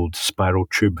air-cooled spiral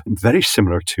tube, very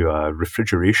similar to a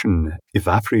refrigeration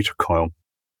evaporator coil.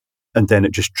 And then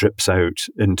it just drips out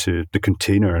into the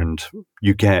container, and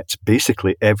you get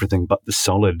basically everything but the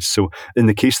solids. So in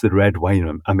the case of the red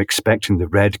wine, I'm expecting the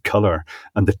red colour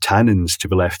and the tannins to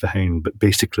be left behind, but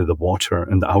basically the water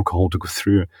and the alcohol to go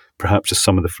through, perhaps as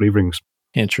some of the flavourings.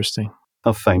 Interesting.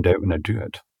 I'll find out when I do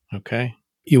it. Okay.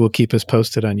 You will keep us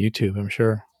posted on YouTube, I'm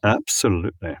sure.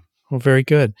 Absolutely. Well, very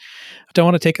good. I don't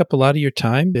want to take up a lot of your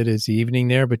time. It is the evening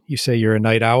there, but you say you're a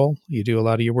night owl. You do a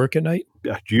lot of your work at night?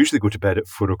 I usually go to bed at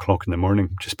 4 o'clock in the morning,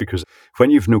 just because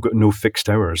when you've got no fixed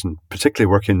hours, and particularly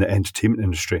working in the entertainment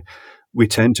industry, we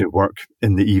tend to work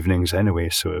in the evenings anyway,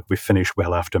 so we finish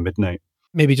well after midnight.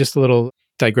 Maybe just a little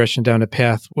digression down a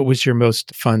path. What was your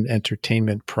most fun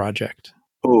entertainment project?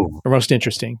 Or most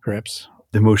interesting, perhaps?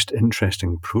 The most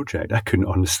interesting project? I couldn't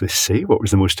honestly say what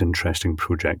was the most interesting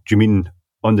project. Do you mean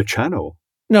on the channel?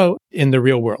 No, in the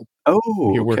real world.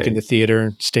 Oh, Your work in the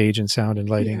theatre, stage and sound and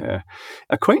lighting. Yeah.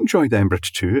 I quite enjoyed Edinburgh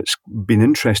Tattoo. It's been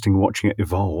interesting watching it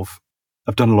evolve.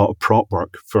 I've done a lot of prop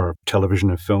work for television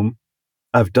and film.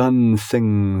 I've done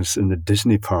things in the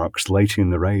Disney parks, lighting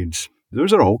the rides.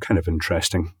 Those are all kind of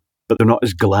interesting, but they're not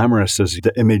as glamorous as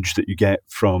the image that you get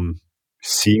from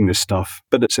seeing the stuff.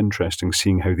 But it's interesting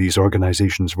seeing how these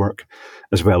organizations work,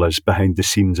 as well as behind the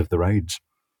scenes of the rides.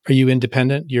 Are you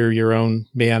independent? You're your own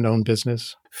man, own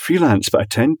business? Freelance, but I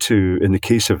tend to, in the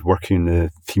case of working in the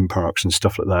theme parks and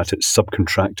stuff like that, it's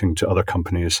subcontracting to other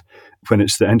companies. When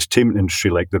it's the entertainment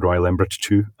industry like the Royal Edinburgh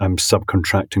Tattoo, I'm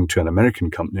subcontracting to an American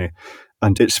company.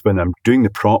 And it's when I'm doing the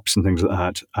props and things like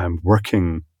that, I'm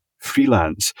working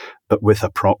freelance, but with a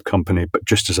prop company, but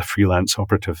just as a freelance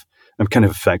operative. I'm kind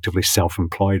of effectively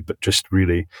self-employed, but just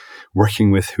really working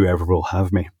with whoever will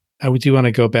have me. I do want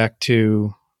to go back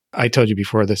to, I told you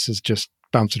before, this is just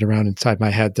bouncing around inside my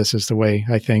head. This is the way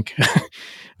I think.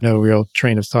 No real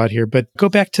train of thought here. But go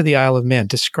back to the Isle of Man.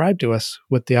 Describe to us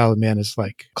what the Isle of Man is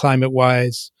like,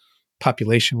 climate-wise,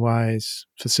 population-wise,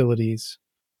 facilities.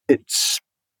 It's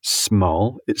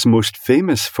small. It's most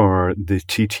famous for the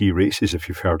TT races, if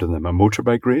you've heard of them, a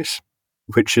motorbike race,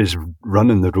 which is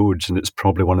run in the roads, and it's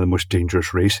probably one of the most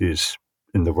dangerous races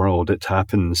in the world. It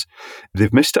happens.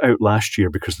 They've missed it out last year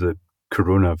because of the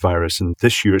coronavirus, and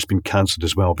this year it's been cancelled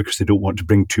as well because they don't want to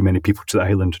bring too many people to the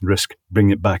island and risk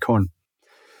bringing it back on.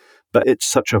 But it's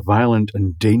such a violent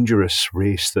and dangerous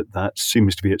race that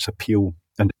seems to be its appeal.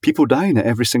 And people die in it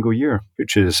every single year,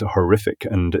 which is horrific.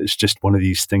 And it's just one of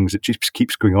these things that just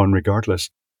keeps going on regardless.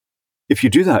 If you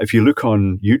do that, if you look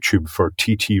on YouTube for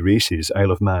TT races,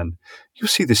 Isle of Man, you'll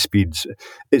see the speeds.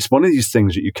 It's one of these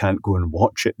things that you can't go and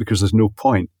watch it because there's no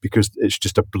point, because it's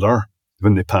just a blur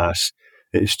when they pass.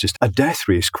 It's just a death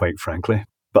race, quite frankly.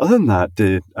 But other than that,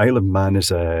 the Isle of Man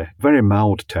is a very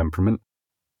mild temperament.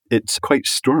 It's quite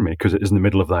stormy because it is in the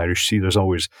middle of the Irish Sea. There's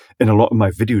always, in a lot of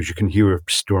my videos, you can hear a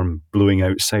storm blowing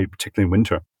outside, particularly in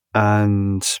winter.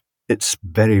 And it's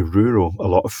very rural, a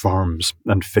lot of farms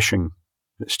and fishing.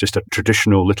 It's just a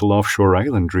traditional little offshore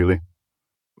island, really.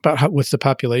 But what's the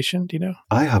population, do you know?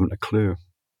 I haven't a clue.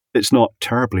 It's not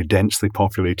terribly densely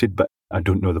populated, but I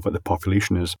don't know what the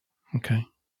population is. Okay.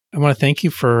 I want to thank you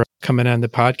for coming on the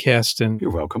podcast. And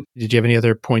you're welcome. Did you have any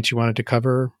other points you wanted to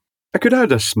cover? I could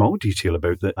add a small detail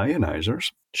about the ionizers.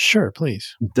 Sure,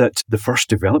 please. That the first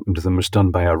development of them was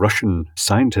done by a Russian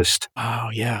scientist. Oh,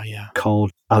 yeah.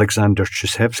 Called Alexander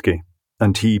Chizhevsky.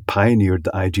 And he pioneered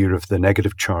the idea of the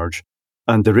negative charge.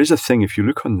 And there is a thing, if you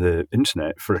look on the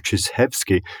internet, for a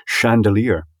Chizhevsky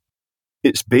chandelier.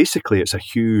 It's a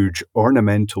huge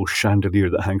ornamental chandelier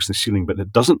that hangs in the ceiling, but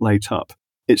it doesn't light up.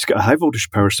 It's got a high voltage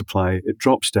power supply. It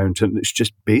drops down to it, and it's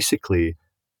just basically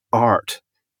art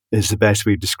is the best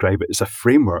way to describe it. It's a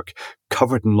framework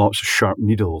covered in lots of sharp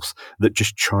needles that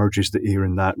just charges the air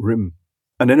in that room.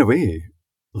 And in a way,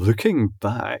 looking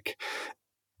back,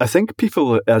 I think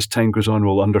people, as time goes on,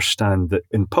 will understand that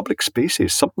in public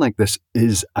spaces, something like this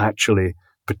is actually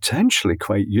potentially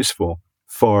quite useful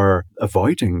for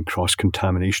avoiding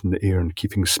cross-contamination in the air and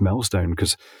keeping smells down,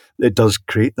 because it does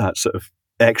create that sort of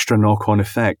extra knock-on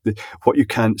effect. What you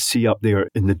can't see up there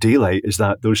in the daylight is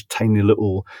that those tiny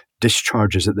little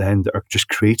discharges at the end that are just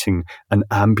creating an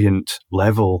ambient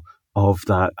level of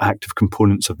that active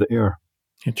components of the air.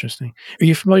 Interesting. Are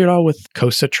you familiar at all with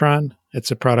Cosatron? It's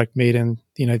a product made in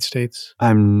the United States.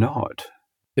 I'm not.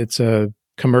 It's a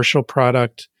commercial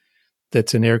product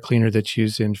that's an air cleaner that's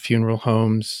used in funeral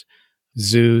homes,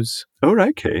 zoos. Oh,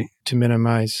 right, okay. To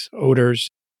minimize odors.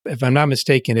 If I'm not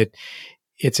mistaken,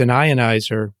 it's an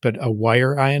ionizer, but a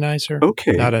wire ionizer.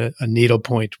 Okay. Not a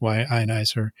needlepoint wire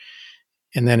ionizer.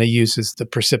 And then it uses the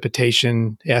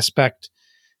precipitation aspect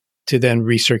to then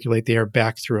recirculate the air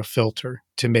back through a filter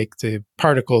to make the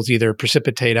particles either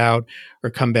precipitate out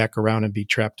or come back around and be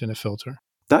trapped in a filter.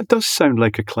 That does sound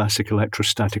like a classic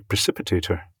electrostatic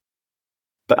precipitator.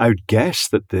 But I would guess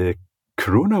that the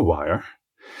corona wire,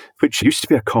 which used to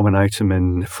be a common item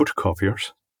in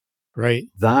photocopiers, right,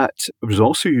 that was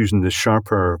also using the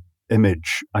sharper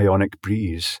image ionic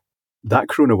breeze. That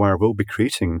corona wire will be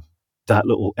creating that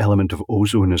little element of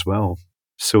ozone as well.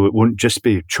 So it won't just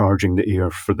be charging the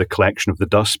air for the collection of the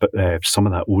dust, but some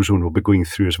of that ozone will be going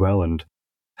through as well and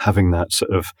having that sort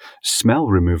of smell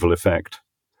removal effect.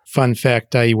 Fun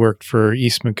fact, I worked for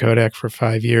Eastman Kodak for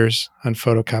 5 years on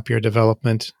photocopier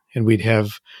development, and we'd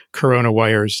have corona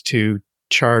wires to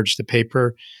charge the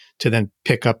paper to then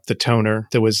pick up the toner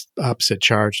that was opposite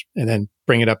charge and then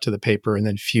bring it up to the paper and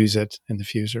then fuse it in the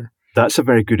fuser. That's a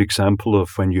very good example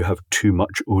of when you have too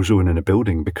much ozone in a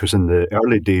building, because in the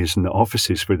early days in the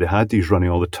offices where they had these running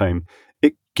all the time,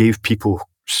 it gave people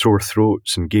sore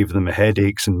throats and gave them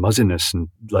headaches and muzziness and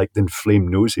like inflamed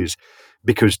noses,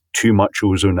 because too much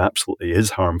ozone absolutely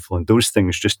is harmful. And those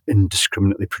things just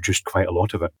indiscriminately produced quite a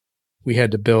lot of it. We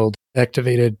had to build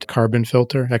activated carbon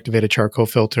filter, activated charcoal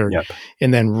filter, Yep.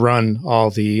 and then run all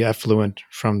the effluent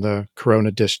from the corona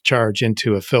discharge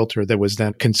into a filter that was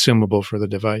then consumable for the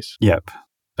device. Yep.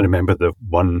 I remember the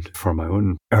one for my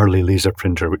own early laser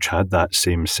printer, which had that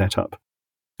same setup.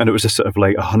 And it was a sort of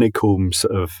like a honeycomb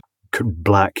sort of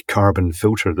black carbon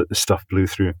filter that the stuff blew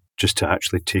through just to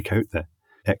actually take out the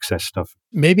excess stuff.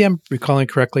 Maybe I'm recalling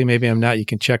correctly, maybe I'm not. You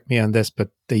can check me on this, but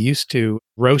they used to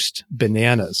roast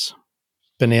bananas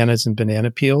and banana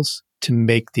peels to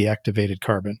make the activated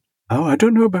carbon. Oh, I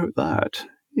don't know about that.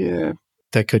 Yeah.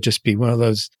 That could just be one of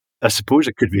those. I suppose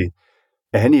it could be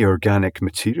any organic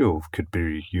material could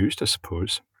be used, I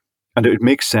suppose. And it would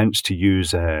make sense to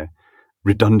use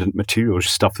redundant materials,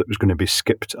 stuff that was going to be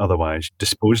skipped otherwise,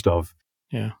 disposed of.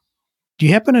 Yeah. Do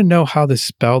you happen to know how to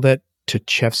spell that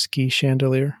Tchaikovsky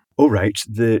chandelier? Oh, right.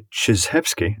 The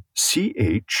Chizhevsky,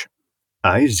 Chizhevsky,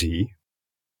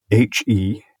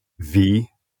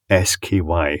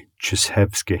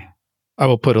 Chizhevsky. I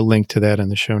will put a link to that in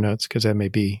the show notes because that may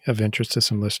be of interest to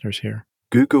some listeners here.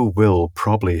 Google will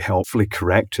probably helpfully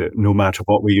correct it no matter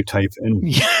what way you type it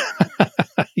in.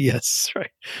 Yes,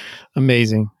 right.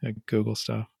 Amazing Google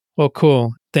stuff. Well,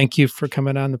 cool. Thank you for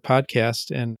coming on the podcast.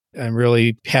 And I'm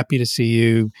really happy to see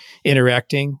you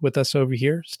interacting with us over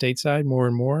here stateside more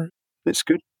and more. It's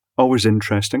good. Always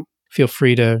interesting. Feel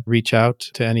free to reach out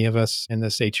to any of us in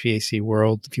this HVAC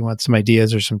world if you want some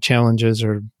ideas or some challenges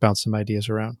or bounce some ideas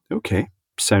around. Okay.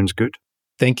 Sounds good.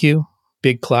 Thank you,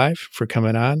 Big Clive, for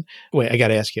coming on. Wait, I got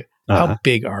to ask you, how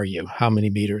big are you? How many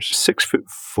meters?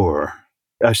 6'4".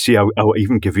 I see. I'll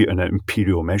even give you an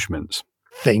imperial measurements.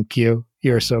 Thank you.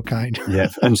 You're so kind. Yeah.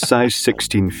 And size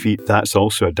 16 feet, that's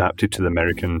also adapted to the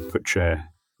American, which...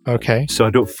 okay. So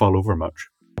I don't fall over much,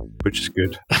 which is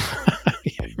good.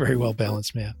 Very well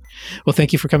balanced, man. Well,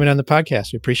 thank you for coming on the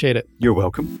podcast. We appreciate it. You're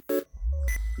welcome.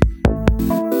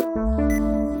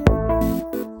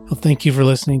 Well, thank you for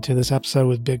listening to this episode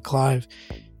with Big Clive.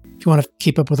 If you want to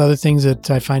keep up with other things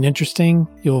that I find interesting,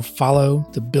 you'll follow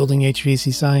the Building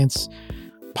HVAC Science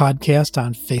podcast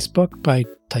on Facebook by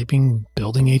typing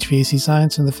Building HVAC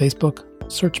Science in the Facebook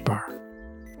search bar.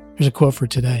 Here's a quote for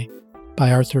today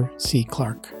by Arthur C.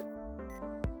 Clarke.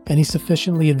 Any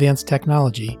sufficiently advanced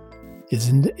technology is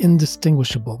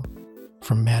indistinguishable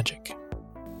from magic.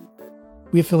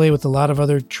 We affiliate with a lot of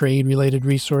other trade-related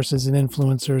resources and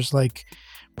influencers like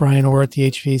Brian Orr at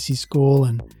the HVAC School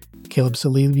and Caleb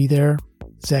Salibi there,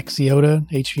 Zach Ciota,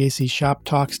 HVAC Shop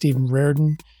Talk, Stephen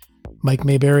Reardon, Mike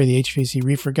Mayberry, the HVAC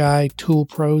Reefer Guy, Tool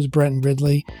Pros, Brenton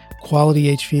Ridley,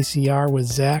 Quality HVACR with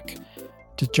Zach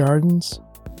DeJardins,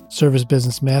 Service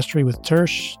Business Mastery with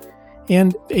Tersh,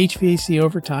 and HVAC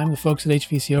Overtime, the folks at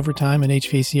HVAC Overtime and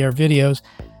HVACR Videos.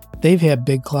 They've had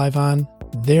Big Clive on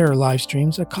their live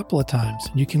streams a couple of times.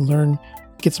 You can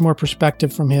get some more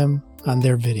perspective from him on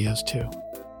their videos too.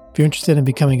 If you're interested in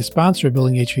becoming a sponsor of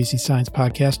Building HVAC Science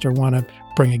Podcast or want to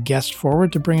bring a guest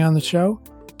forward to bring on the show,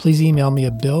 please email me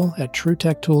at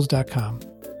bill@truetechtools.com.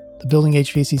 The Building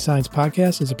HVAC Science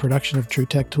Podcast is a production of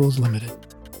TrueTech Tools Limited.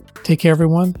 Take care,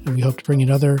 everyone, and we hope to bring you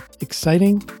another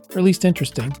exciting, or at least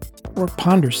interesting, or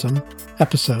pondersome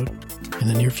episode in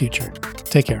the near future.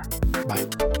 Take care.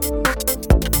 Bye.